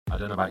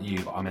don't know about you,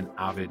 but I'm an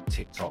avid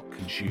TikTok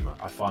consumer.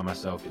 I find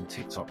myself in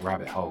TikTok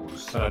rabbit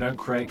holes. So I don't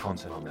create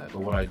content on there, but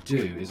what I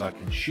do is I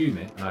consume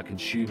it, and I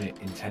consume it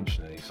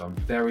intentionally. So I'm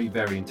very,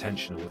 very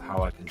intentional with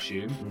how I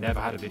consume. Never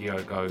had a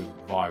video go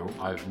viral.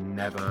 I've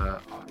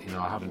never,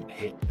 I haven't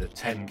hit the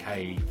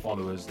 10K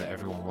followers that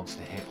everyone wants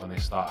to hit when they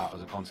start out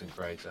as a content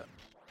creator.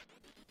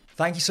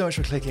 Thank you so much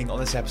for clicking on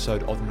this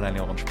episode of The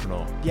Millennial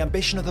Entrepreneur. The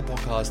ambition of the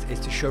podcast is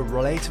to show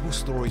relatable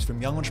stories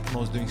from young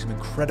entrepreneurs doing some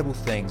incredible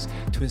things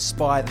to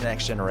inspire the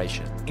next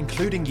generation,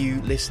 including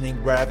you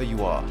listening wherever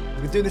you are.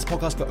 We've been doing this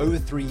podcast for over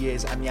 3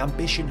 years and the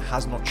ambition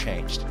has not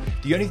changed.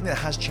 The only thing that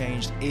has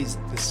changed is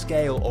the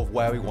scale of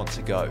where we want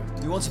to go.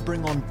 We want to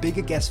bring on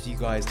bigger guests for you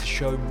guys to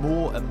show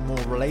more and more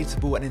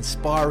relatable and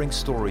inspiring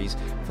stories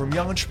from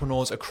young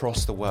entrepreneurs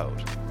across the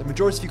world. The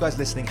majority of you guys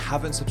listening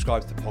haven't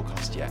subscribed to the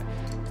podcast yet.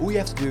 All you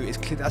have to do is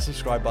click that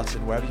subscribe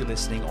button wherever you're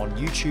listening on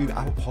YouTube,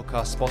 Apple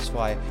Podcasts,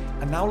 Spotify,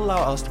 and now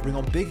allow us to bring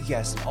on bigger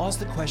guests and ask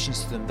the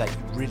questions to them that you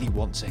really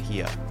want to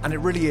hear. And it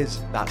really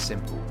is that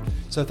simple.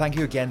 So thank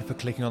you again for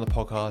clicking on the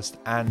podcast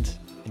and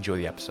enjoy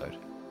the episode.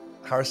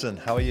 Harrison,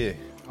 how are you?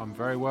 I'm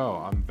very well.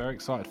 I'm very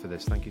excited for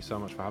this. Thank you so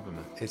much for having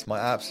me. It's my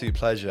absolute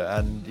pleasure.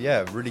 And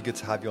yeah, really good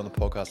to have you on the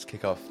podcast to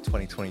kick off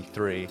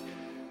 2023.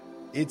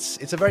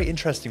 It's a very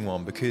interesting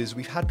one because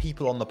we've had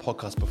people on the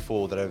podcast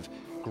before that have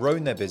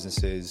grown their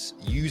businesses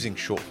using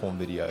short form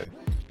video,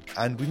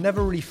 and we've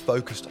never really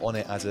focused on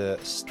it as a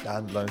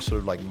standalone sort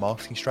of like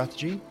marketing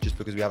strategy, just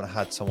because we haven't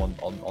had someone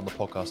on the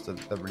podcast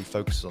that really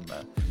focuses on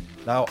that.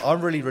 Now,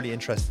 I'm really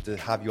interested to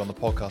have you on the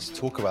podcast to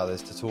talk about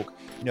this, to talk,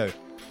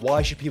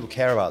 why should people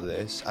care about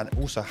this, and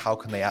also how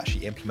can they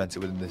actually implement it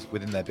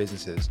within their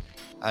businesses,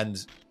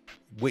 and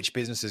which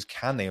businesses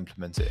can they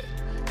implement it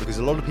in? Because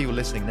a lot of people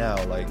listening now,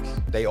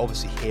 they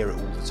obviously hear it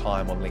all the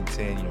time on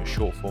LinkedIn,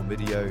 short form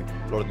video,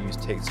 a lot of them use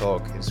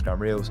TikTok, Instagram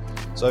Reels.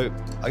 So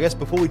I guess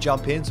before we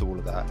jump into all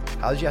of that,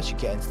 how did you actually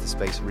get into the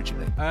space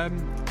originally?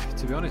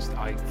 To be honest,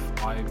 I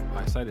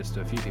say this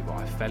to a few people,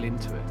 I fell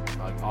into it.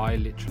 I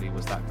literally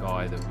was that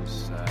guy that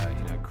was,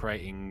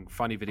 creating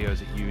funny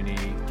videos at uni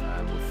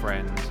with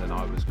friends, and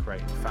I was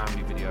creating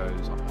family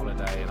videos on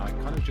holiday, and I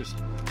kind of just,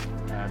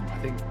 I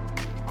think,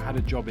 I had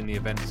a job in the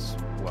events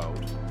world,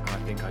 and I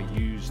think I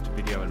used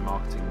video and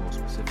marketing more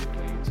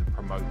specifically to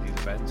promote these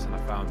events, and I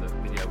found that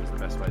video was the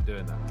best way of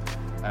doing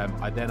that.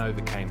 I then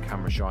overcame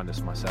camera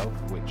shyness myself,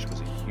 which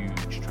was a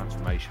huge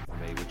transformation for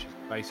me, which is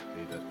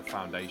basically the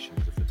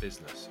foundations of the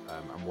business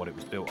and what it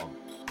was built on.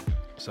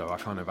 So I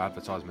kind of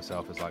advertise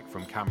myself as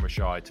from camera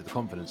shy to the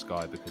confidence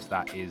guy, because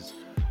that is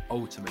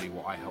ultimately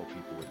what I help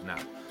people with now.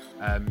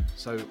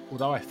 So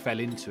although I fell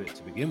into it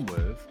to begin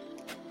with,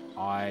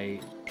 I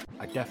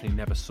definitely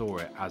never saw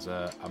it as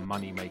a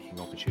money-making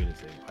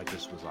opportunity. I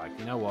just was like,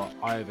 you know what,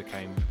 I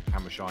overcame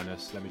camera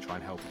shyness, let me try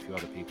and help a few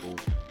other people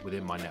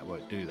within my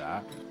network do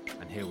that,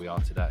 and here we are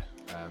today.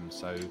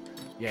 So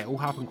yeah, it all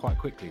happened quite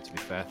quickly, to be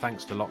fair,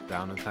 thanks to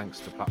lockdown and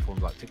thanks to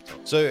platforms like TikTok.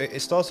 So it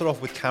started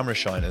off with camera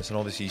shyness, and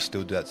obviously you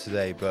still do that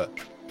today, but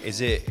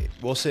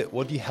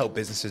what do you help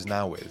businesses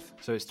now with?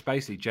 So it's to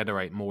basically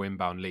generate more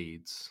inbound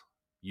leads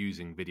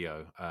using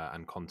video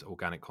and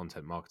organic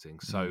content marketing.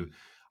 So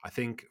I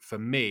think for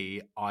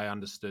me, I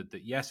understood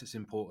that yes, it's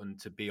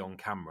important to be on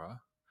camera,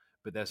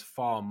 but there's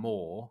far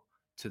more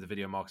to the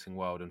video marketing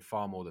world and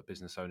far more that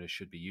business owners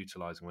should be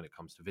utilizing when it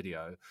comes to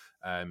video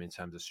in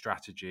terms of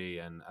strategy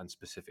and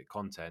specific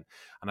content.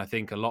 And I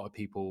think a lot of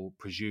people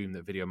presume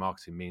that video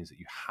marketing means that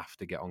you have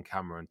to get on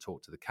camera and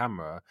talk to the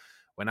camera,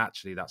 when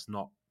actually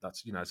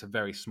it's a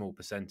very small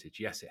percentage.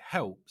 Yes, it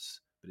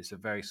helps, but it's a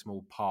very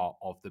small part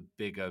of the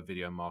bigger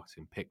video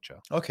marketing picture.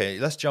 Okay,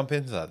 let's jump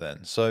into that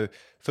then. So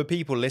for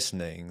people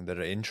listening that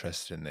are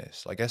interested in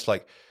this, I guess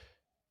I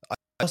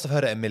must have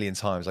heard it a million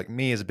times.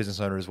 Me as a business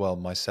owner as well,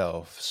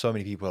 myself, so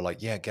many people are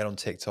like, yeah, get on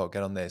TikTok,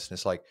 get on this. And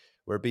it's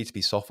we're a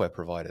B2B software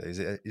provider. Is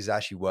it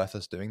actually worth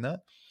us doing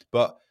that?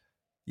 But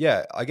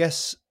yeah, I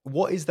guess,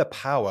 what is the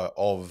power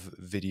of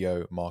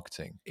video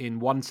marketing? In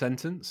one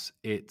sentence,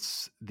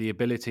 it's the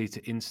ability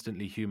to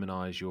instantly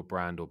humanize your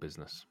brand or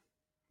business.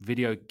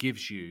 Video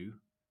gives you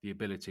the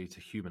ability to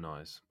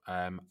humanize.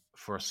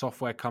 For a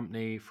software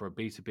company, for a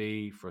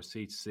B2B, for a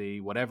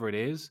C2C, whatever it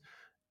is,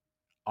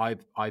 I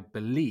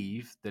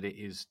believe that it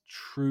is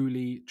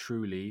truly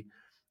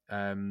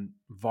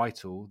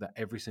vital that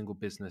every single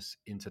business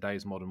in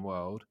today's modern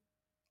world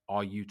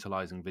are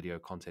utilizing video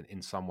content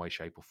in some way,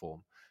 shape, or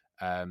form.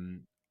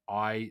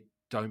 I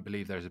don't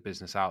believe there's a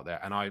business out there,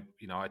 and I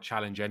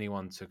challenge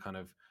anyone to kind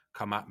of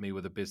come at me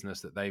with a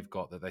business that they've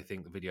got that they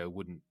think the video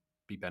wouldn't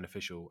be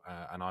beneficial,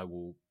 and I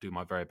will do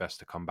my very best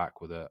to come back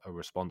with a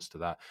response to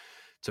that,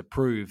 to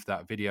prove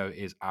that video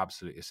is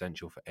absolutely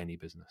essential for any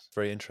business.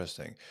 Very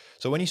interesting.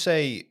 So when you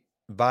say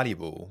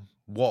valuable,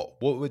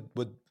 what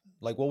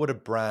would a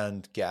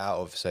brand get out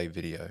of, say,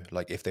 video,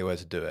 if they were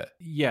to do it?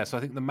 Yeah, so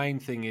I think the main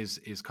thing is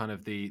kind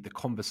of the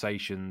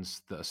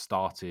conversations that are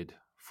started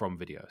from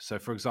video. So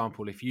for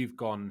example, if you've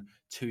gone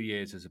 2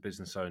 years as a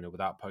business owner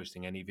without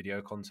posting any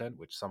video content,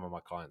 which some of my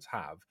clients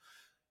have,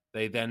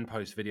 They then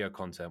post video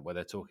content where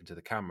they're talking to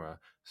the camera.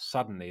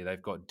 Suddenly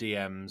they've got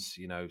DMs,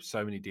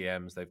 so many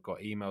DMs, they've got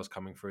emails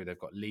coming through, they've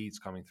got leads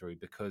coming through,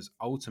 because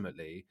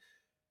ultimately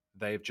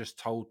they've just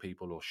told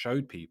people or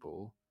showed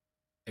people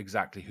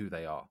exactly who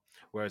they are.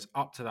 Whereas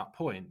up to that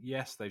point,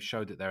 yes, they've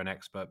showed that they're an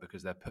expert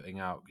because they're putting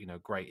out,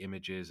 great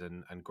images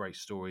and great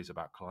stories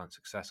about client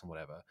success and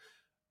whatever.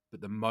 But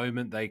the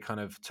moment they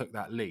kind of took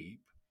that leap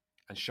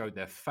and showed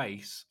their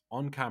face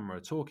on camera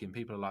talking,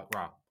 people are like,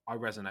 wow, I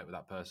resonate with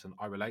that person.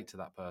 I relate to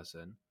that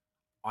person.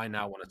 I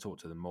now want to talk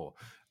to them more.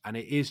 And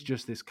it is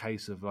just this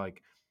case of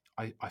like,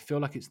 I feel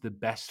like it's the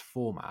best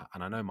format.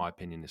 And I know my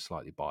opinion is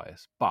slightly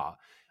biased, but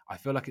I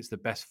feel like it's the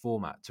best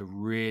format to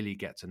really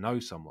get to know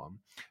someone.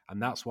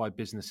 And that's why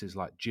businesses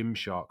like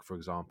Gymshark, for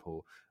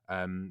example,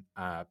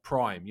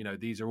 Prime,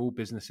 these are all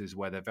businesses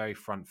where they're very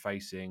front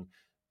facing.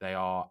 They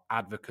are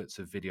advocates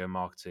of video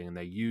marketing and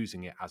they're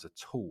using it as a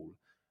tool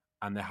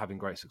and they're having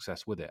great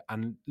success with it.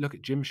 And look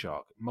at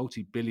Gymshark,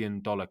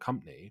 multi-billion-dollar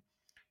company,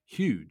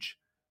 huge,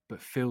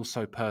 but feels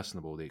so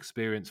personable. The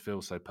experience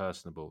feels so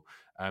personable,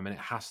 and it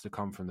has to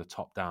come from the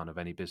top down of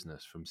any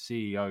business, from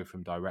CEO,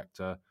 from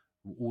director,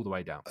 all the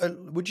way down.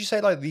 Would you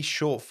say like these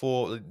short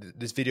for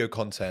this video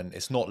content,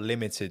 it's not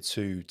limited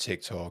to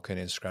TikTok and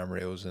Instagram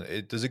Reels,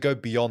 and does it go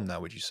beyond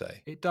that? Would you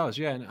say? It does,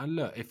 yeah. And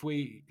look, if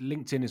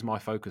LinkedIn is my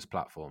focus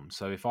platform.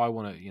 So if I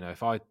want to,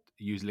 if I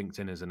use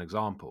LinkedIn as an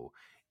example,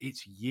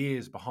 it's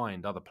years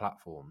behind other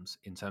platforms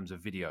in terms of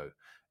video.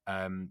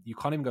 You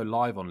can't even go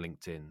live on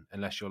LinkedIn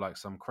unless you're like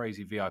some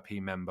crazy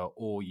VIP member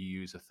or you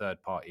use a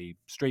third party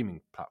streaming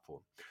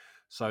platform.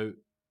 So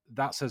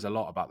that says a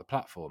lot about the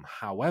platform.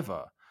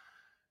 However,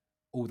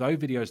 although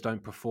videos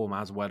don't perform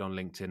as well on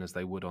LinkedIn as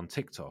they would on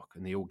TikTok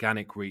and the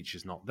organic reach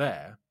is not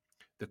there,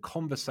 the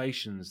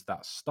conversations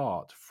that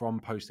start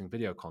from posting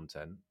video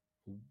content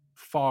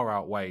far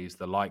outweighs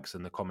the likes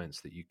and the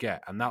comments that you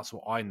get. And that's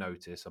what I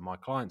notice and my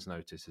clients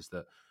notice is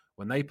that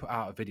when they put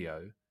out a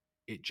video,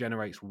 it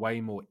generates way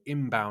more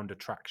inbound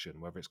attraction,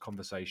 whether it's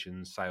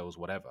conversations, sales,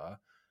 whatever,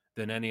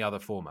 than any other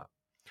format.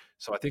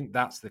 So I think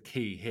that's the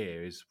key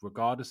here is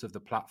regardless of the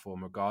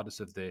platform, regardless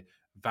of the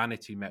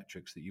vanity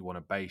metrics that you want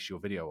to base your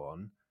video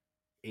on,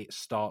 it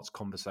starts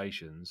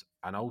conversations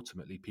and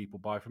ultimately people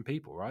buy from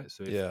people, right?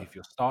 So Yeah. if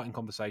you're starting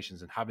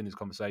conversations and having these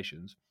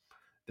conversations,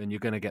 then you're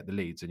going to get the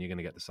leads and you're going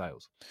to get the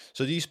sales.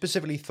 So do you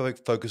specifically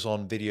focus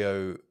on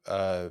video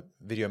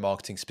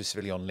marketing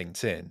specifically on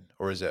LinkedIn,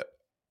 or is it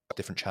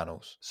different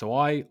channels? So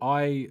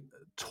I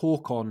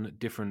talk on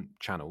different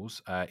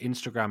channels.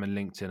 Instagram and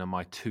LinkedIn are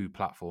my two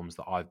platforms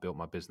that I've built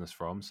my business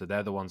from. So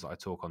they're the ones that I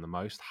talk on the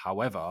most.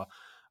 However,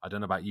 I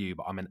don't know about you,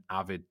 but I'm an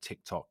avid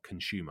TikTok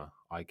consumer.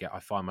 I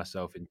find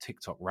myself in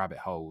TikTok rabbit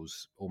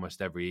holes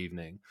almost every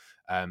evening.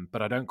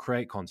 But I don't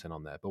create content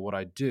on there. But what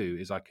I do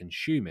is I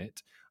consume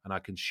it and I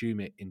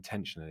consume it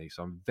intentionally.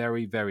 So I'm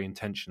very, very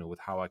intentional with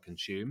how I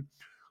consume.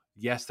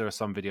 Yes, there are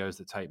some videos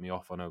that take me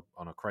off on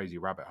a crazy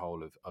rabbit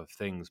hole of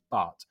things,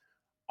 but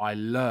I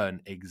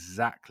learn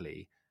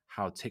exactly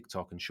how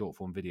TikTok and short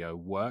form video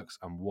works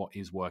and what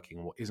is working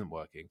and what isn't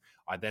working.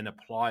 I then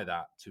apply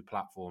that to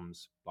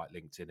platforms like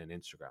LinkedIn and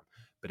Instagram.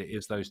 But it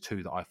is those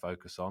two that I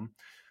focus on.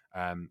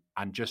 And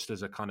just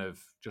as a kind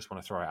of, just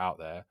want to throw it out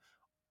there,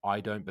 I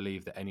don't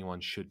believe that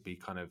anyone should be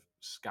kind of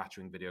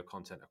scattering video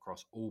content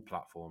across all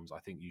platforms. I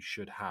think you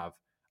should have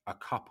a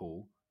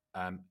couple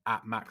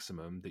at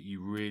maximum that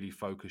you really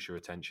focus your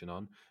attention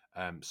on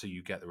so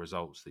you get the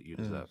results that you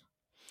Mm. deserve.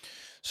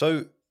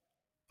 So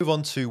move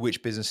on to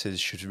which businesses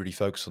should really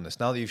focus on this.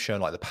 Now that you've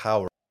shown like the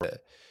power of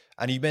it,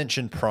 and you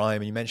mentioned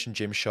Prime and you mentioned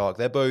Gymshark,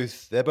 they're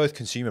both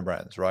consumer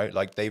brands, right?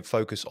 Like they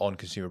focus on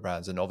consumer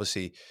brands, and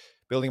obviously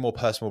building a more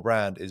personal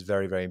brand is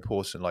very, very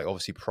important. Like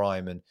obviously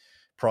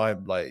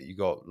Prime, like you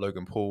got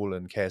Logan Paul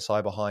and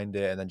KSI behind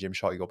it, and then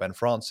Gymshark, you got Ben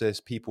Francis.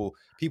 People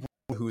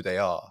know who they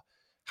are.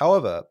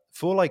 However,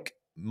 for like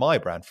my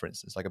brand, for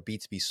instance, like a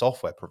B2B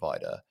software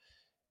provider,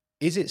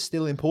 is it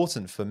still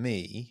important for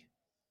me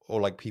or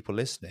like people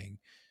listening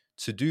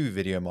to do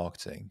video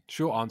marketing?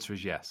 Short answer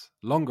is yes.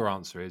 Longer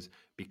answer is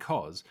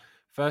because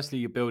firstly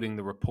you're building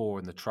the rapport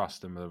and the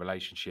trust and the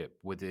relationship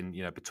within,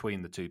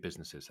 between the two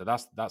businesses. So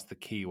that's the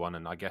key one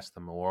and I guess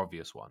the more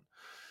obvious one.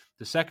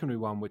 The secondary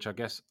one, which I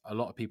guess a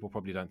lot of people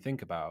probably don't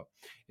think about,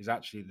 is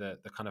actually the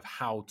kind of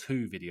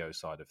how-to video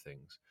side of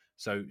things.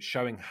 So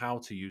showing how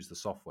to use the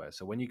software.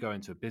 So when you go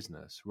into a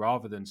business,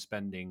 rather than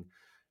spending,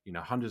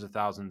 hundreds of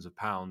thousands of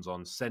pounds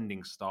on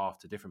sending staff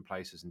to different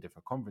places and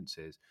different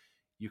conferences,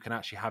 you can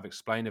actually have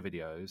explainer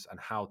videos and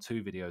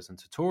how-to videos and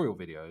tutorial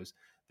videos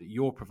that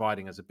you're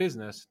providing as a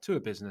business to a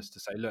business to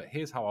say, look,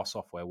 here's how our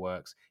software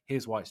works.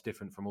 Here's why it's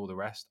different from all the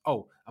rest.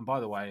 Oh, and by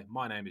the way,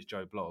 my name is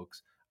Joe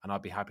Blogs, and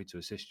I'd be happy to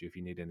assist you if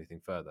you need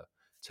anything further.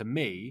 To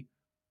me,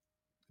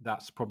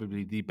 that's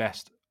probably the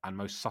best and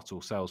most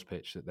subtle sales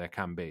pitch that there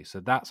can be. So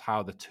that's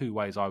how the two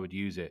ways I would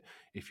use it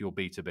if you're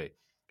B2B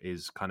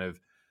is kind of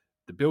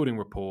the building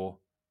rapport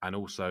and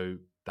also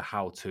the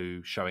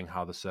how-to showing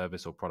how the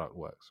service or product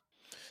works.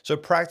 So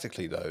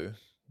practically though,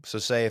 so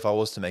say if I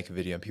was to make a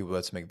video and people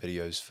were to make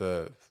videos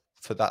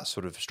for that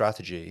sort of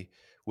strategy,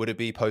 Would it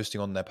be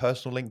posting on their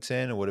personal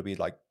LinkedIn, or would it be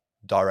like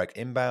direct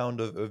inbound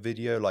of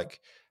video? Like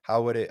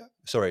how would it,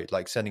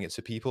 like sending it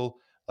to people,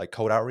 like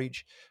cold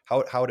outreach?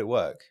 How would it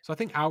work? So I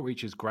think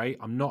outreach is great.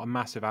 I'm not a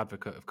massive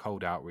advocate of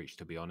cold outreach,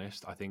 to be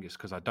honest. I think it's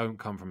because I don't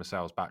come from a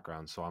sales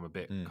background. So I'm a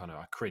bit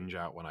I cringe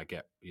out when I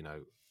get,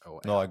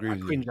 No, I agree I with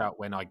you. cringe out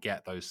when I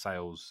get those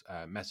sales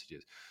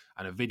messages.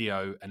 And a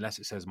video, unless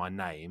it says my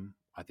name,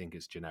 I think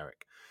it's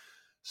generic.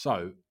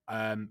 So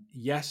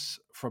yes,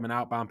 from an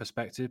outbound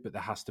perspective, but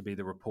there has to be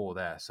the rapport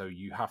there. So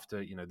you have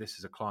to, this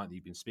is a client that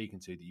you've been speaking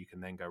to that you can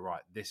then go,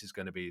 right, this is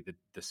going to be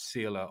the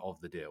sealer of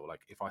the deal.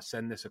 Like if I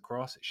send this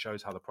across, it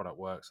shows how the product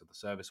works or the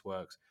service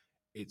works.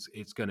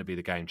 It's going to be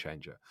the game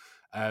changer.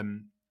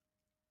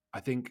 I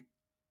think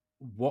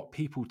what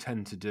people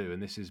tend to do,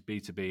 and this is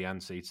B2B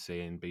and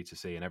C2C and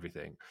B2C and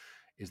everything,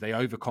 is they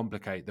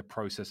overcomplicate the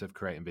process of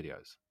creating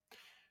videos.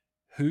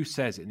 Who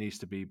says it needs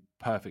to be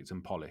perfect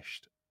and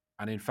polished?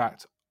 And in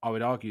fact, I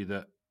would argue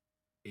that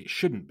it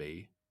shouldn't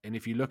be. And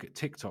if you look at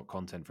TikTok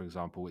content, for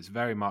example, it's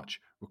very much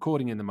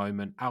recording in the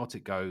moment, out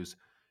it goes,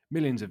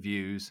 millions of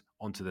views,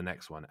 onto the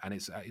next one. And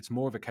it's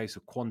more of a case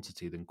of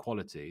quantity than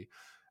quality.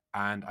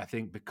 And I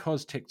think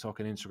because TikTok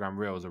and Instagram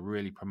Reels are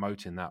really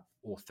promoting that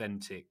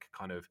authentic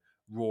kind of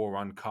raw,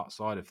 uncut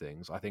side of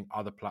things, I think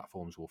other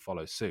platforms will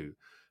follow suit.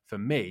 For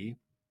me,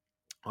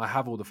 I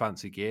have all the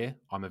fancy gear.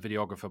 I'm a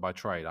videographer by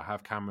trade. I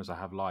have cameras, I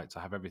have lights,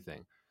 I have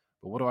everything.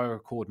 But what do I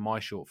record my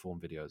short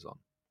form videos on?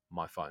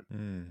 My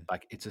phone.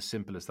 Like it's as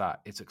simple as that.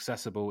 It's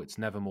accessible. It's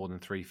never more than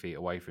 3 feet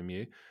away from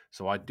you.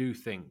 So I do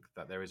think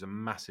that there is a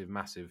massive,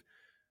 massive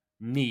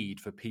need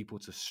for people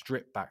to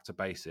strip back to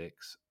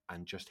basics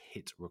and just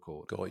hit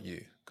record. Got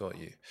you.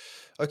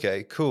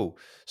 Okay, cool.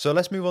 So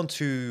let's move on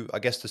to, I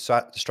guess, the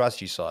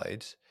strategy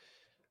side.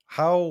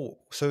 So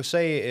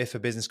say if a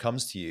business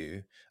comes to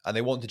you and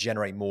they want to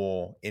generate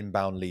more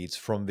inbound leads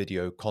from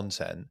video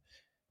content,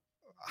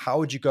 how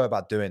would you go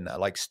about doing that?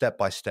 Like step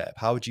by step,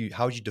 how would you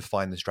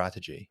define the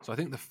strategy? So I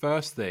think the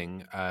first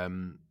thing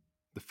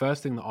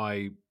that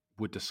I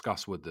would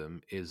discuss with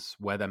them is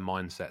where their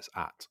mindset's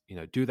at.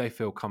 Do they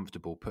feel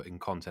comfortable putting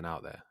content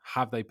out there?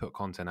 Have they put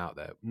content out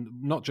there?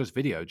 Not just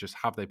video, just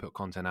have they put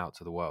content out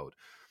to the world?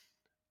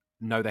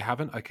 No, they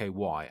haven't. Okay,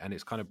 why? And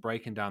it's kind of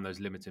breaking down those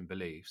limiting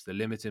beliefs, the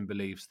limiting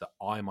beliefs that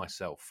I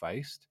myself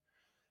faced.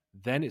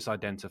 Then it's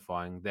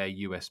identifying their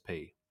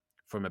USP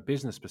from a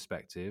business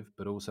perspective,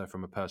 but also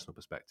from a personal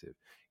perspective.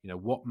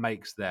 What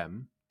makes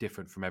them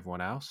different from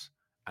everyone else?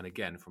 And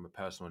again, from a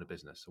personal and a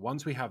business. So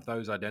once we have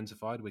those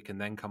identified, we can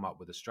then come up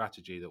with a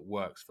strategy that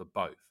works for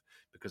both.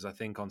 Because I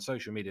think on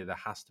social media, there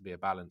has to be a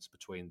balance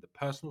between the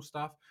personal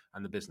stuff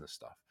and the business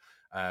stuff.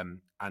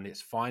 And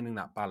it's finding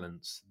that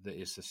balance that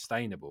is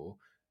sustainable.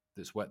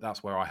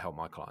 That's where I help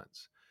my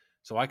clients.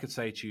 So I could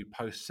say to you,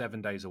 post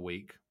 7 days a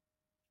week,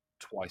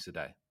 twice a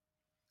day.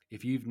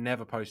 If you've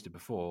never posted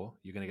before,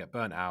 you're going to get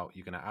burnt out.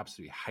 You're going to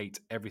absolutely hate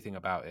everything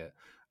about it.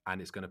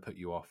 And it's going to put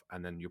you off.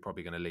 And then you're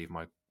probably going to leave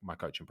my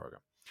coaching program.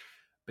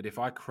 But if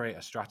I create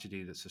a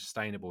strategy that's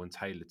sustainable and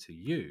tailored to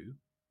you,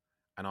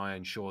 and I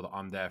ensure that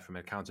I'm there from an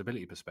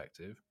accountability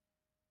perspective,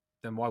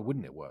 then why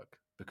wouldn't it work?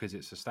 Because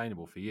it's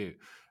sustainable for you.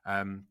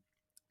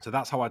 So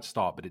that's how I'd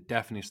start, but it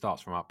definitely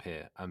starts from up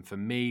here. And for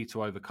me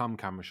to overcome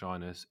camera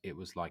shyness, it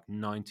was like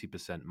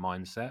 90%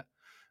 mindset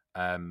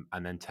and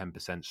then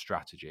 10%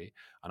 strategy.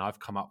 And I've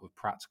come up with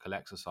practical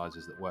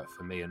exercises that work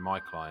for me and my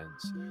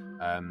clients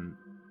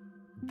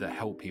that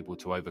help people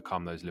to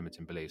overcome those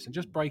limiting beliefs and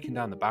just breaking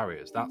down the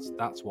barriers.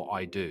 That's what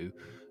I do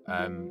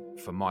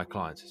for my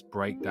clients, is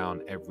break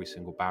down every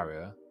single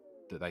barrier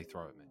that they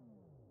throw at me.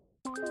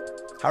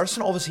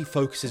 Harrison obviously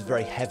focuses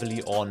very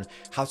heavily on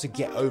how to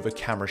get over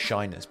camera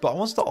shyness, but I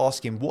wanted to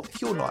ask him, what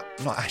if you're not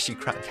actually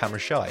camera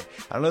shy?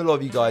 I know a lot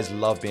of you guys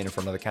love being in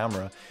front of the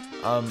camera,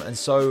 and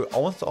so I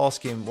wanted to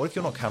ask him, what if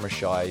you're not camera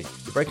shy,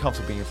 you're very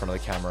comfortable being in front of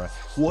the camera,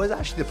 what is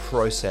actually the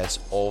process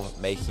of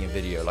making a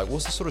video? Like,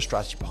 what's the sort of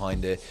strategy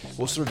behind it?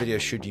 What sort of video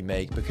should you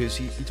make? Because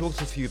he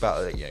talked a few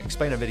about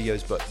explainer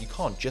videos, but you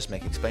can't just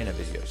make explainer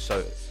videos.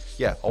 So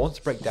yeah, I want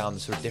to break down the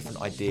sort of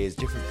different ideas,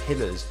 different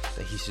pillars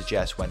that he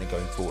suggests when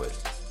going forward.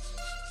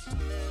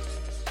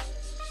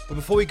 But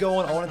before we go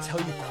on, I want to tell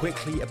you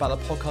quickly about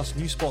the podcast's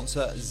new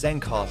sponsor,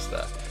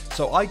 Zencastr.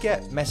 So I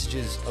get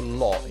messages a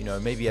lot,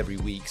 maybe every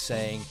week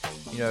saying,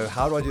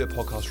 how do I do a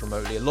podcast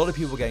remotely? A lot of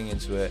people are getting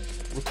into it.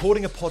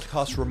 Recording a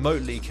podcast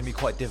remotely can be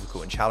quite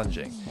difficult and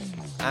challenging.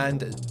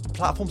 And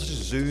platforms such as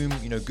Zoom,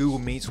 Google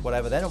Meets,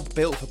 whatever, they're not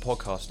built for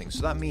podcasting.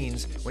 So that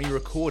means when you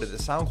record it,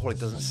 the sound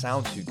quality doesn't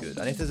sound too good.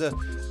 And if there's an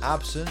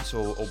absence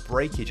or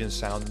breakage in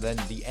sound, then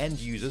the end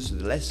user, so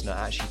the listener,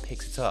 actually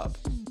picks it up.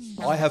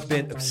 I have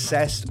been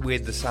obsessed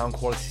with the sound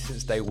quality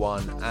since day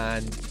one,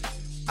 and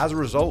as a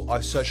result,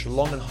 I've searched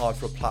long and hard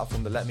for a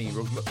platform that let me,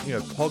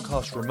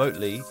 podcast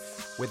remotely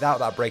without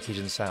that breakage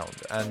in sound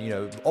and,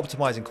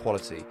 optimizing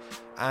quality.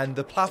 And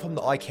the platform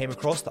that I came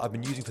across that I've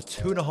been using for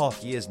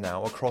 2.5 years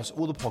now across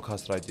all the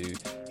podcasts that I do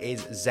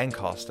is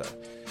Zencaster.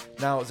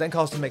 Now,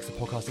 Zencaster makes the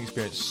podcasting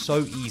experience so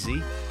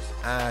easy,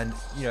 and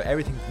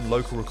everything from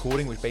local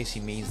recording, which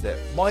basically means that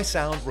my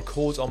sound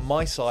records on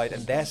my side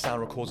and their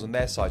sound records on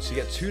their side. So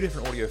you get two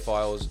different audio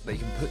files that you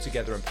can put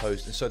together and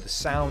post, and so the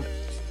sound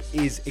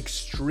is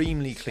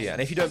extremely clear.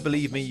 And if you don't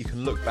believe me, you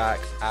can look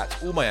back at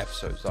all my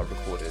episodes that I've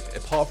recorded.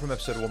 Apart from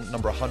episode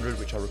number 100,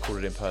 which I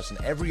recorded in person,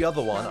 every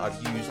other one I've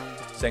used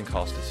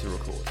Zencaster to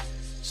record.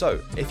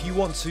 So if you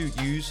want to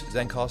use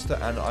Zencaster,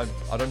 and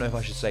I don't know if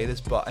I should say this,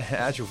 but in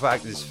actual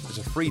fact, it's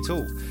a free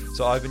tool.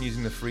 So I've been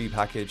using the free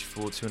package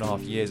for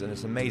 2.5 years, and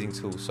it's an amazing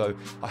tool. So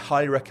I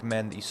highly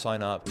recommend that you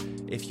sign up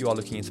if you are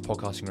looking into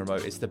podcasting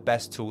remote. It's the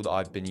best tool that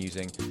I've been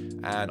using,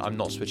 and I'm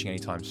not switching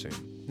anytime soon.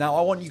 Now,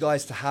 I want you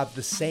guys to have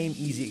the same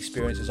easy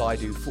experience as I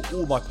do for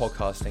all my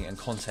podcasting and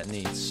content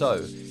needs.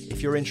 So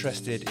if you're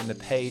interested in the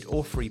paid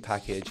or free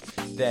package,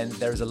 then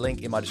there is a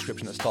link in my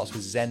description that starts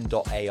with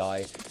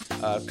zen.ai.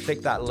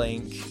 Click that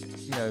link,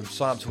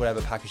 sign up to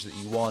whatever package that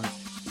you want.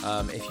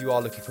 If you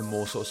are looking for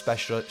more sort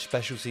of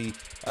specialty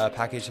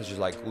package, such as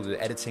like all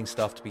the editing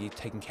stuff to be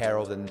taken care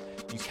of, then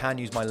you can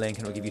use my link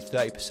and it'll give you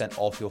 30%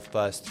 off your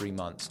first 3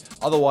 months.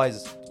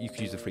 Otherwise, you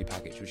can use the free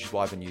package, which is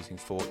what I've been using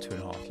for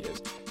 2.5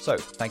 years. So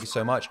thank you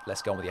so much.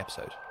 Let's go on with the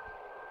episode.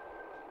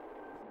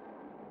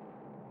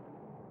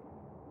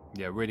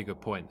 Yeah, really good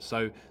point.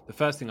 So the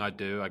first thing I'd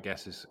do, I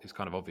guess, is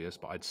kind of obvious,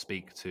 but I'd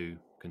speak to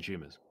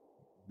consumers.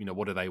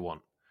 What do they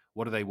want?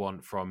 What do they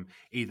want from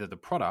either the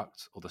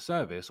product or the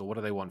service, or what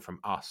do they want from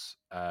us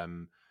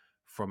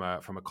from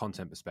a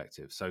content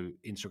perspective? So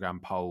Instagram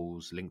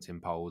polls,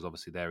 LinkedIn polls,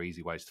 obviously they're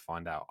easy ways to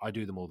find out. I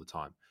do them all the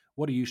time.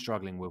 What are you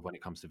struggling with when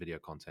it comes to video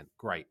content?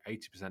 Great.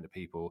 80% of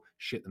people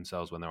shit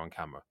themselves when they're on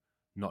camera.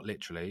 Not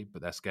literally,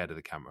 but they're scared of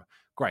the camera.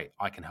 Great.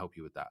 I can help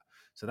you with that.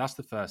 So that's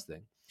the first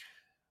thing.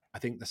 I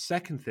think the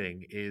second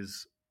thing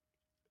is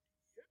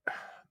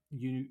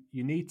you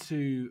need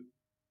to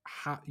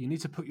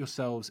put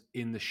yourselves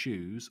in the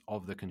shoes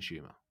of the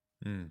consumer.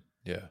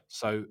 Yeah.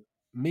 So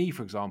me,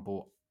 for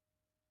example,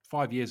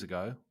 5 years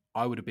ago,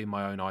 I would have been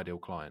my own ideal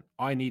client.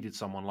 I needed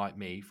someone like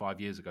me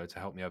 5 years ago to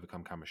help me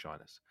overcome camera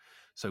shyness.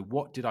 So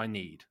what did I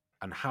need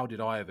and how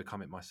did I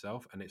overcome it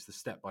myself? And it's the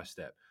step by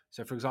step.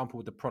 So for example,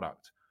 with the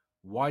product,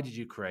 why did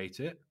you create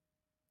it?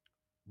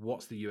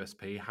 What's the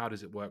USP? How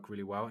does it work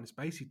really well? And it's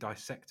basically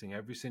dissecting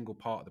every single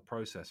part of the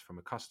process from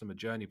a customer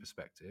journey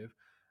perspective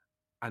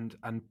and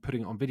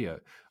putting it on video.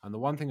 And the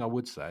one thing I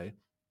would say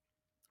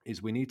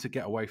is we need to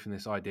get away from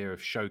this idea of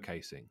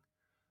showcasing.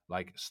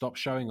 Like, stop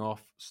showing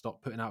off,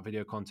 stop putting out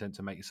video content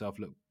to make yourself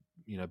look,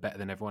 better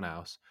than everyone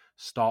else.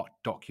 Start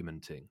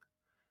documenting.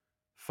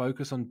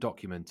 Focus on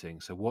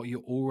documenting. So what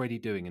you're already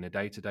doing in your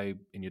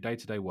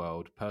day-to-day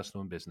world,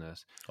 personal and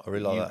business, I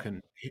really like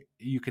that.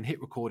 You can hit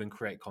record and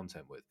create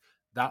content with.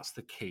 That's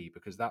the key,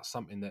 because that's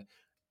something that,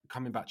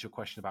 coming back to your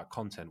question about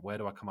content, where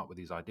do I come up with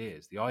these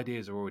ideas? The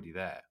ideas are already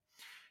there.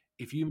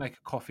 If you make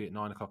a coffee at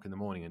 9 o'clock in the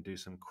morning and do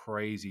some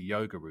crazy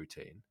yoga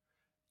routine,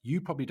 you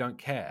probably don't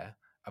care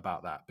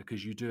about that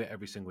because you do it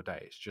every single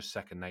day. It's just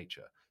second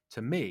nature.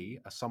 To me,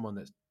 as someone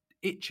that's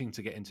itching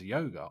to get into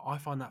yoga, I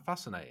find that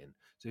fascinating.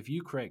 So if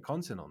you create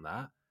content on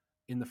that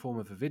in the form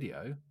of a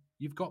video,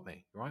 you've got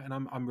me, right? And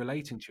I'm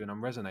relating to you and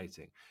I'm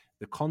resonating.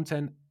 The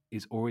content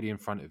is already in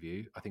front of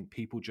you. I think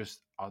people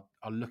just are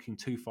looking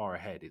too far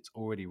ahead. It's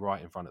already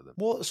right in front of them.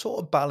 What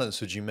sort of balance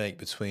would you make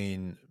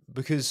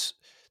because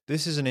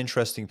this is an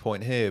interesting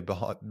point here,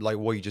 behind like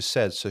what you just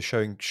said. So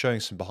showing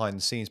some behind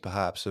the scenes,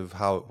 perhaps, of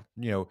how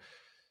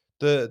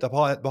the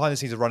behind the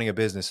scenes of running a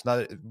business.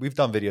 Now, we've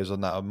done videos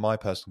on that on my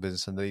personal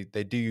business, and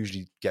they do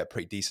usually get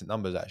pretty decent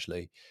numbers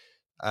actually,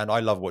 and I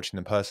love watching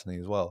them personally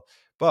as well.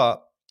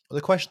 But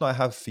the question I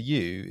have for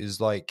you is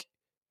like,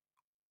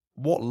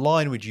 what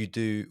line would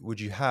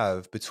you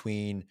have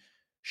between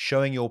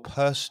showing your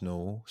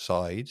personal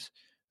side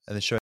and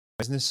then showing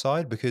the business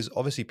side? Because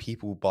obviously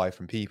people buy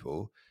from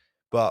people,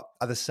 but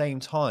at the same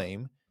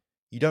time,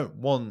 you don't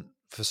want,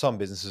 for some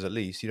businesses at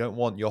least, you don't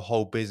want your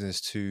whole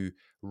business to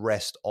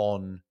rest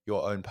on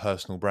your own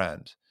personal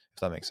brand, if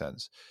that makes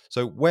sense.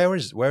 So where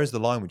is the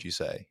line, would you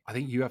say? I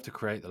think you have to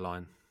create the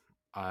line.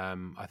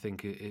 I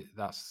think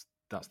that's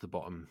the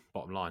bottom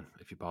line,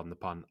 if you pardon the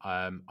pun.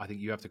 I think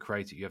you have to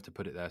create it. You have to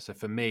put it there. So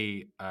for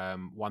me,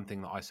 one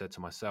thing that I said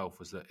to myself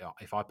was that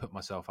if I put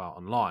myself out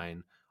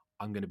online,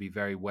 I'm going to be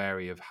very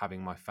wary of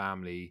having my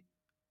family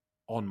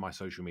on my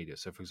social media.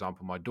 So for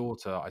example, my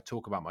daughter, I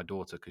talk about my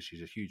daughter because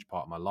she's a huge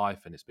part of my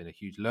life and it's been a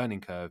huge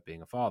learning curve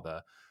being a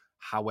father.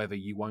 However,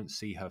 you won't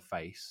see her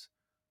face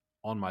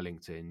on my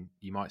LinkedIn.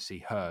 You might see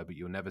her, but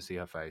you'll never see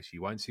her face.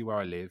 You won't see where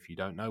I live. You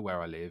don't know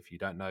where I live. You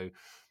don't know,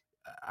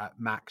 at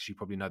max, you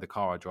probably know the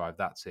car I drive.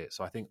 That's it.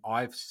 So I think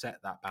I've set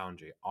that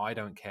boundary. I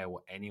don't care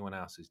what anyone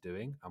else is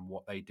doing, and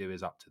what they do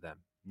is up to them.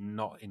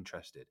 Not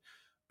interested.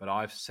 But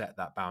I've set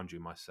that boundary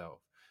myself.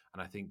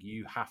 And I think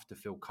you have to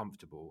feel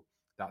comfortable.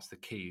 That's the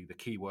key. The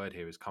key word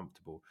here is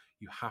comfortable.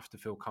 You have to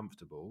feel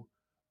comfortable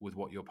with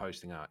what you're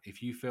posting out.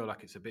 If you feel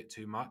like it's a bit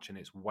too much and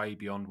it's way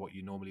beyond what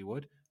you normally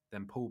would,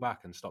 then pull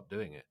back and stop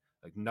doing it.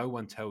 Like, no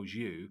one tells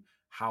you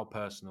how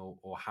personal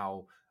or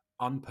how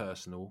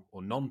unpersonal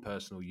or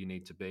non-personal you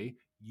need to be.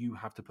 You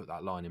have to put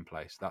that line in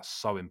place. That's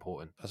so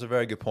important. That's a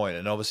very good point,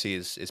 and obviously,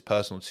 it's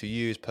personal to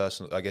you. It's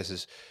personal, I guess.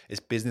 It's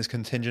business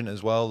contingent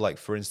as well. Like,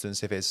 for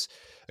instance, if it's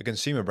a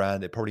consumer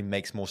brand, it probably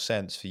makes more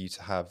sense for you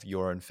to have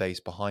your own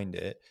face behind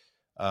it.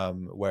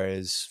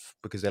 Whereas,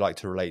 because they like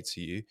to relate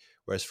to you.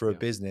 Whereas for a Yeah.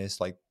 business,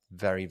 like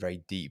very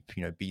very deep,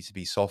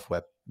 B2B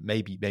software,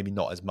 maybe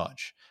not as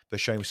much, but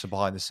showing some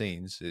behind the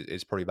scenes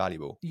is probably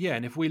valuable. Yeah,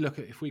 and if we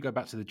go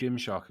back to the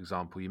Gymshark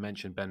example, you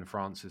mentioned Ben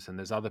Francis, and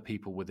there's other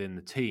people within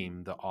the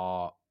team that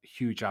are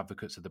huge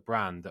advocates of the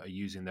brand that are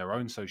using their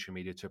own social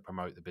media to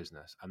promote the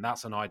business, and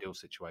that's an ideal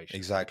situation. So the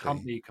Exactly.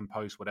 company can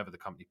post whatever the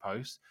company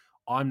posts.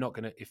 I'm not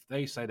going to, if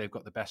they say they've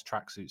got the best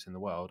tracksuits in the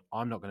world,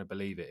 I'm not going to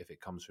believe it if it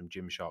comes from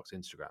Gymshark's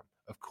Instagram.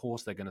 Of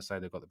course, they're going to say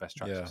they've got the best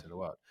Yeah. tracksuits in the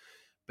world.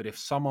 But if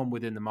someone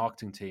within the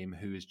marketing team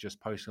who is just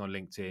posting on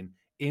LinkedIn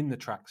in the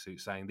tracksuit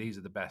saying these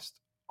are the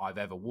best I've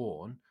ever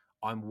worn,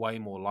 I'm way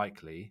more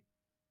likely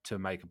to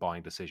make a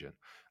buying decision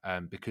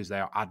because they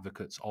are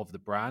advocates of the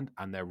brand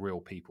and they're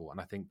real people.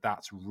 And I think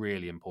that's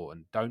really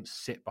important. Don't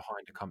sit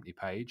behind a company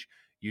page.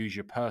 Use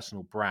your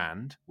personal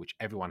brand, which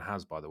everyone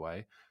has, by the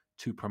way,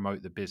 to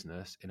promote the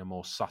business in a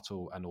more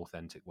subtle and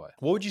authentic way.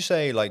 What would you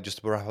say, like,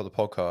 just to wrap up the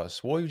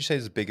podcast, what would you say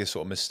is the biggest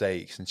sort of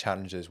mistakes and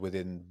challenges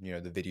within,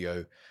 the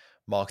video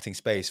marketing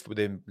space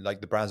within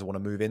like the brands that want to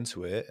move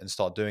into it and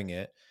start doing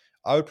it?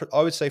 I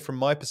would say from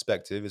my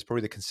perspective, it's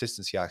probably the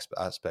consistency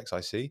aspects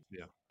I see.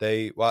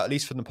 Yeah. Well, at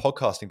least from the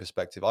podcasting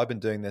perspective, I've been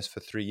doing this for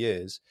 3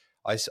 years.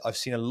 I've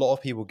seen a lot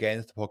of people get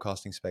into the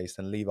podcasting space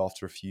and leave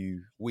after a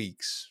few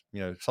weeks,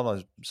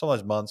 sometimes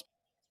months.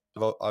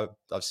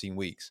 I've seen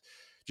weeks,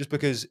 just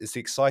because it's the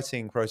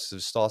exciting process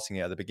of starting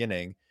it at the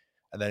beginning,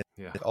 and then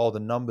Yeah. the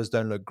numbers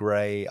don't look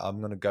great.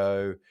 I'm gonna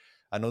go,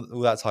 and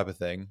all that type of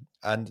thing.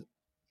 And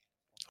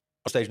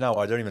stage now,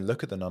 I don't even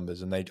look at the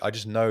numbers, and I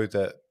just know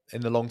that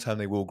in the long term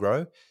they will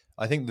grow.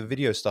 I think the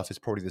video stuff is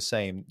probably the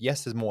same.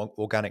 Yes, there's more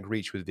organic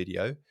reach with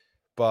video,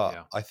 but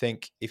Yeah. I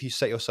think if you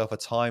set yourself a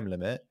time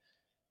limit,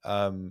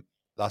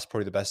 that's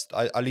probably the best.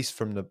 At least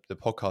from the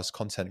podcast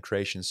content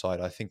creation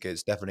side, I think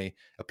it's definitely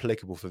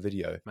applicable for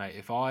video. Mate,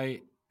 if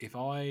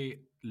I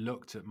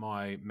looked at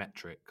my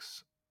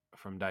metrics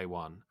from day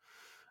one,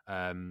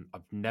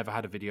 I've never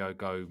had a video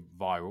go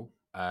viral.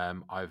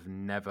 I've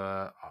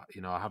never,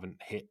 I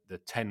haven't hit the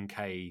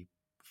 10K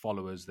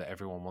followers that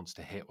everyone wants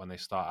to hit when they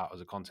start out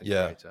as a content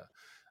Yeah. creator.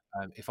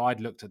 If I'd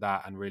looked at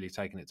that and really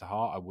taken it to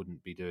heart, I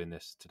wouldn't be doing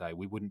this today.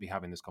 We wouldn't be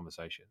having this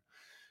conversation.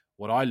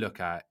 What I look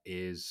at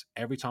is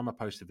every time I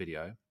post a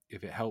video,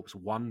 if it helps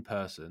one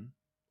person,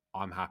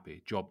 I'm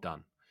happy, job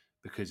done.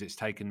 Because it's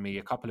taken me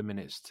a couple of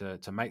minutes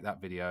to make that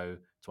video,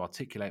 to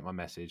articulate my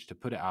message, to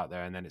put it out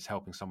there, and then it's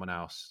helping someone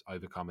else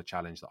overcome a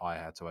challenge that I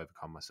had to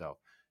overcome myself.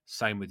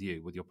 Same with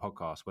you, with your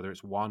podcast, whether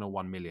it's 1 or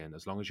 1 million,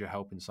 as long as you're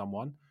helping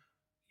someone,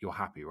 you're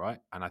happy, right?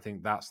 And I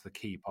think that's the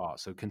key part.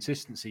 So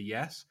consistency,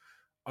 yes.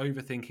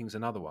 Overthinking is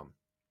another one.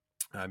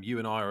 You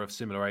and I are of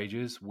similar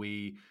ages.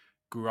 We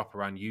grew up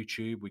around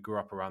YouTube. We grew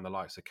up around the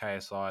likes of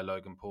KSI,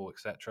 Logan Paul,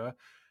 etc.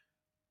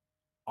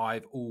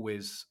 I've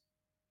always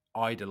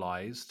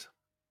idolized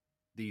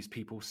these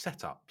people's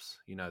setups.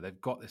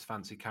 They've got this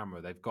fancy camera,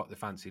 they've got the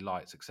fancy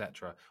lights,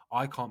 etc.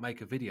 I can't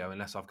make a video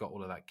unless I've got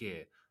all of that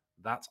gear.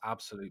 That's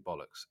absolute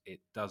bollocks. It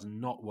does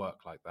not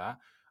work like that.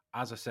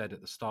 As I said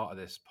at the start of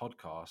this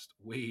podcast,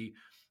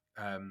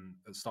 at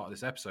the start of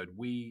this episode,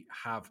 we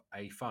have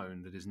a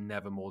phone that is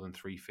never more than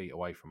 3 feet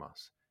away from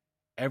us.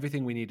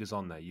 Everything we need is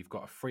on there. You've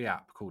got a free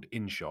app called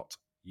InShot.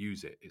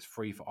 Use it. It's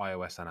free for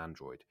iOS and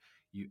Android.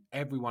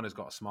 Everyone has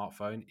got a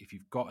smartphone. If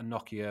you've got a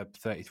Nokia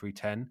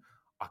 3310,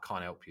 I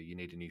can't help you. You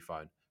need a new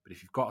phone. But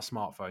if you've got a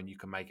smartphone, you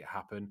can make it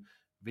happen.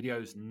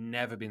 Video's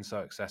never been so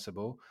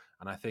accessible.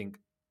 And I think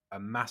a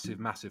massive,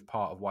 massive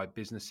part of why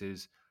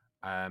businesses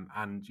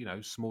and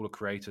smaller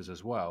creators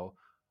as well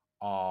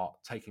are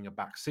taking a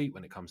back seat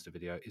when it comes to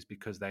video is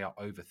because they are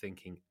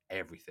overthinking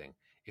everything.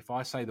 If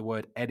I say the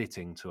word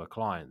editing to a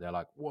client, they're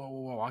like, whoa,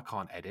 whoa, whoa, I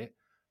can't edit.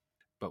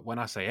 But when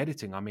I say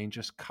editing, I mean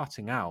just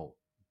cutting out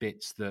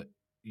bits that,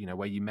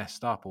 where you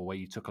messed up or where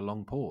you took a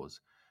long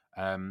pause.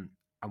 And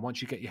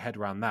once you get your head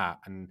around that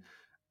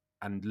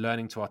and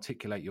learning to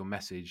articulate your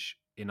message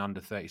in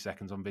under 30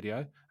 seconds on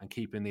video and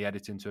keeping the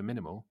editing to a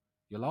minimal,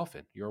 you're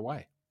laughing, you're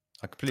away.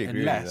 I completely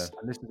agree with you there.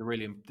 And this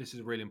is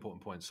a really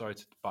important point. Sorry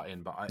to butt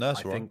in, but No, I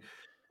that's all right. think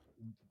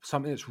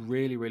something that's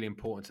really, really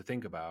important to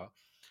think about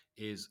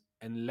is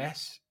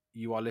unless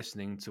you are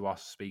listening to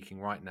us speaking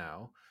right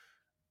now,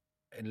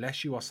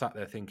 unless you are sat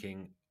there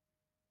thinking,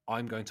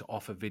 I'm going to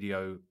offer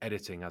video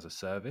editing as a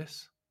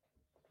service,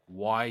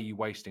 why are you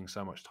wasting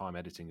so much time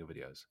editing your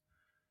videos?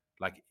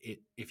 Like,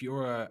 if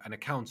you're an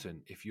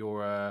accountant, if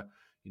you're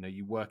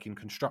you work in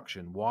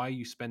construction, why are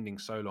you spending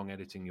so long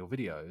editing your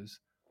videos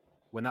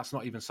when that's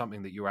not even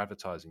something that you're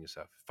advertising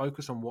yourself?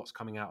 Focus on what's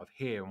coming out of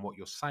here and what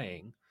you're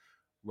saying,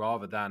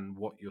 rather than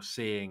what you're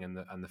seeing and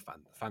the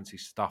fancy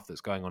stuff that's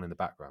going on in the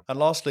background. And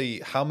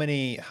lastly, how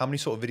many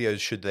sort of videos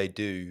should they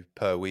do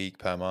per week,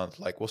 per month?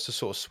 Like, what's the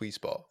sort of sweet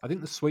spot? I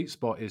think the sweet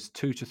spot is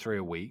 2 to 3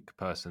 a week,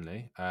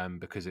 personally,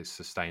 because it's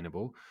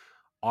sustainable.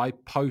 I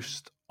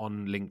post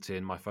on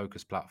LinkedIn, my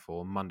focus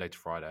platform, Monday to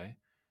Friday.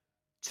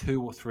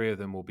 2 or 3 of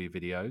them will be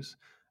videos.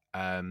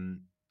 And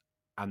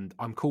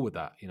I'm cool with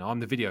that. I'm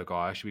the video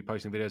guy. I should be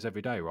posting videos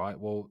every day, right?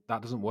 Well,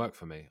 that doesn't work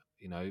for me.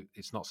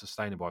 It's not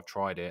sustainable. I've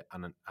tried it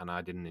and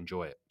I didn't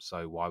enjoy it.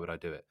 So why would I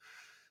do it?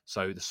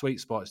 So the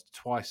sweet spot is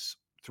twice,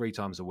 3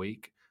 times a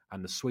week.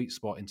 And the sweet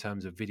spot in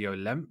terms of video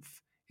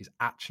length is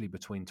actually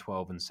between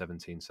 12 and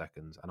 17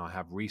 seconds. And I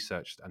have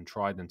researched and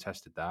tried and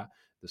tested that.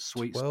 The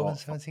sweet 12 and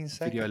spot for 17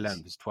 video seconds.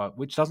 length is 12,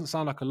 which doesn't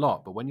sound like a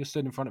lot, but when you're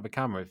stood in front of a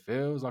camera, it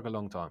feels like a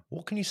long time.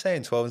 What can you say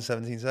in 12 and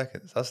 17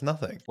 seconds? That's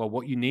nothing. Well,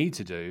 what you need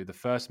to do, the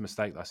first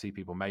mistake that I see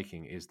people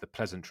making is the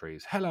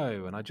pleasantries.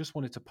 Hello, and I just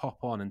wanted to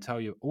pop on and tell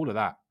you all of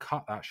that.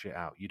 Cut that shit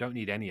out. You don't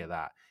need any of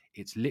that.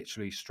 It's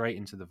literally straight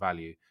into the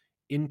value.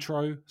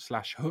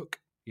 Intro/hook,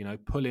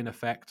 pull in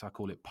effect. I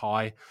call it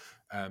pie,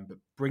 but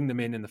bring them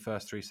in the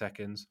first 3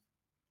 seconds.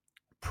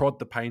 Prod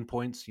the pain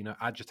points,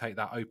 agitate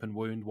that open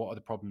wound. What are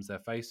the problems they're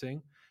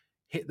facing?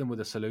 Hit them with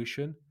a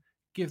solution.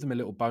 Give them a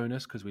little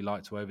bonus because we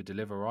like to over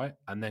deliver, right?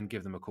 And then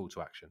give them a call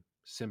to action.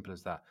 Simple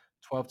as that.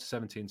 12 to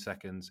 17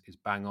 seconds is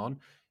bang on,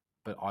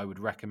 but I would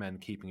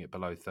recommend keeping it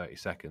below 30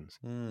 seconds.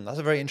 That's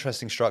a very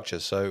interesting structure.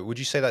 So would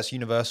you say that's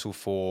universal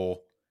for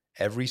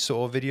every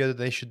sort of video that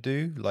they should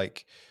do?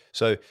 Like,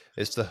 so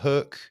it's the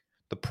hook,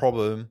 the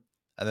problem,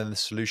 and then the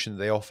solution that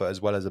they offer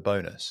as well as a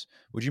bonus.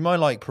 Would you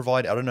mind I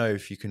don't know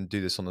if you can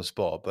do this on the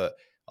spot, but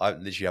I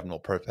literally have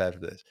not prepared for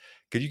this.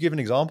 Could you give an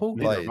example?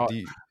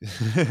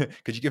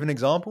 Could you give an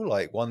example?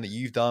 Like one that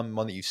you've done,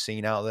 one that you've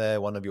seen out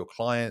there, one of your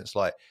clients,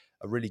 like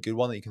a really good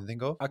one that you can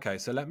think of? Okay,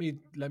 so let me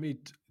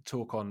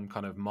talk on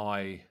kind of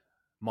my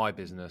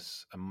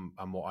business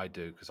and what I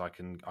do, because I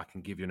can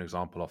give you an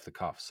example off the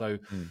cuff. So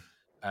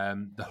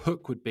the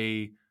hook would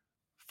be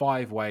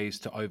 5 ways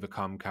to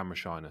overcome camera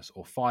shyness,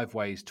 or 5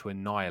 ways to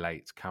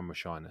annihilate camera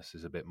shyness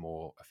is a bit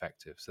more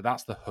effective. So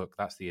that's the hook,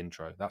 that's the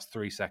intro, that's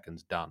 3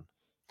 seconds done.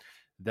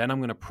 Then I'm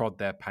going to prod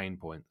their pain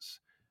points.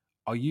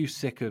 Are you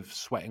sick of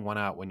sweating one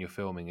out when you're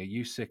filming? Are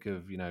you sick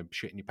of,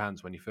 shitting your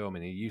pants when you're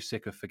filming? Are you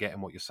sick of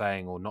forgetting what you're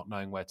saying or not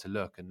knowing where to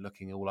look and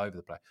looking all over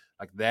the place?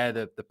 Like they're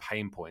the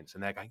pain points,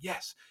 and they're going,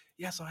 yes,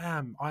 I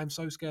am. I am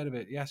so scared of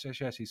it. Yes.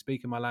 He's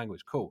speaking my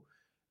language. Cool.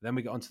 Then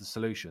we get onto the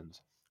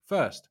solutions.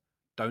 First,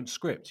 don't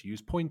script.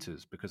 Use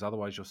pointers, because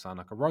otherwise you'll sound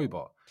like a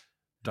robot.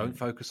 Don't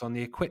focus on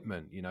the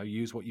equipment.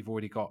 Use what you've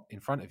already got in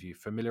front of you.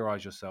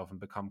 Familiarize yourself and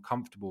become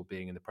comfortable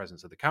being in the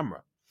presence of the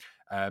camera.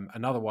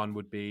 Another one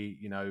would be,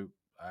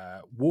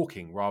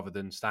 walking rather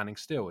than standing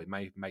still. It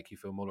may make you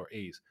feel more at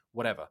ease.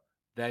 Whatever.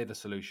 They're the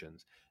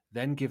solutions.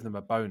 Then give them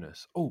a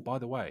bonus. Oh, by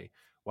the way,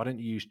 why don't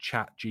you use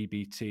Chat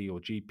GBT or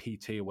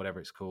GPT or whatever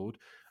it's called,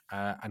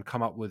 and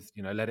come up with,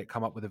 let it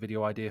come up with a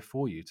video idea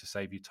for you to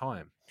save you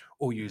time.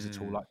 Or use a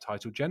tool like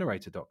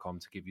titlegenerator.com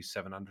to give you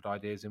 700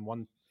 ideas in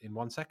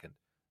one second.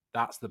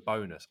 That's the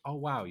bonus. Oh,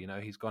 wow,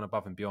 he's gone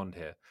above and beyond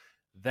here.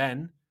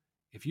 Then,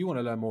 if you want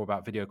to learn more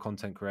about video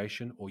content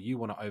creation, or you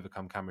want to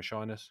overcome camera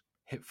shyness,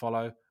 hit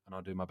follow and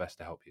I'll do my best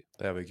to help you.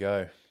 There we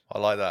go. I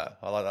like that.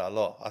 I like that a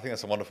lot. I think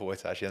that's a wonderful way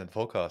to actually end the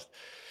podcast.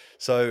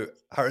 So,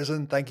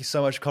 Harrison, thank you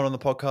so much for coming on the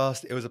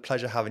podcast. It was a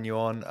pleasure having you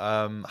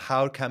on.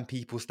 How can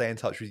people stay in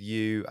touch with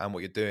you and what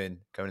you're doing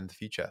going into the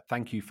future?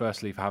 Thank you,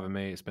 firstly, for having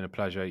me. It's been a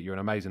pleasure. You're an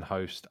amazing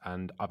host,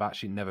 and I've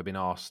actually never been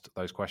asked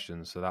those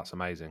questions, so that's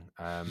amazing.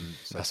 So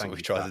that's what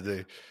we try to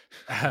do.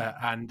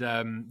 And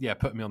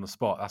putting me on the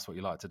spot, that's what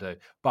you like to do.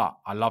 But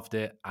I loved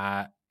it.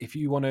 If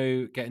you want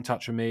to get in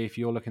touch with me, if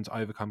you're looking to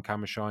overcome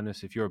camera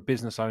shyness, if you're a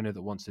business owner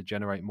that wants to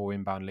generate more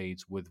inbound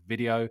leads with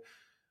video,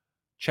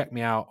 check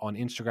me out on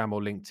Instagram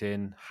or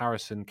LinkedIn,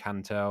 Harrison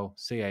Cantel,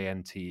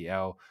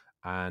 Cantel,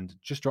 and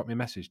just drop me a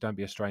message. Don't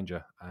be a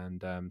stranger,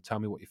 and tell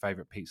me what your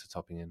favorite pizza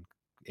topping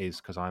is,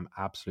 because I'm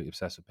absolutely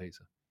obsessed with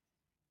pizza.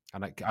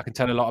 And I can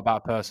tell a lot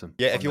about a person.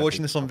 Yeah, if you're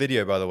watching this on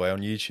video, by the way,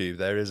 on YouTube,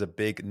 there is a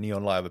big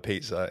neon light of a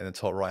pizza in the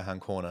top right-hand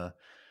corner.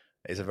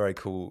 It's a very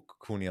cool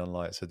neon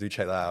light, so do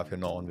check that out if you're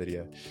not on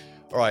video.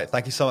 All right,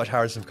 thank you so much,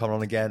 Harrison, for coming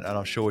on again, and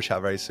I'm sure we'll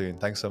chat very soon.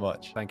 Thanks so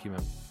much. Thank you,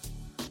 man.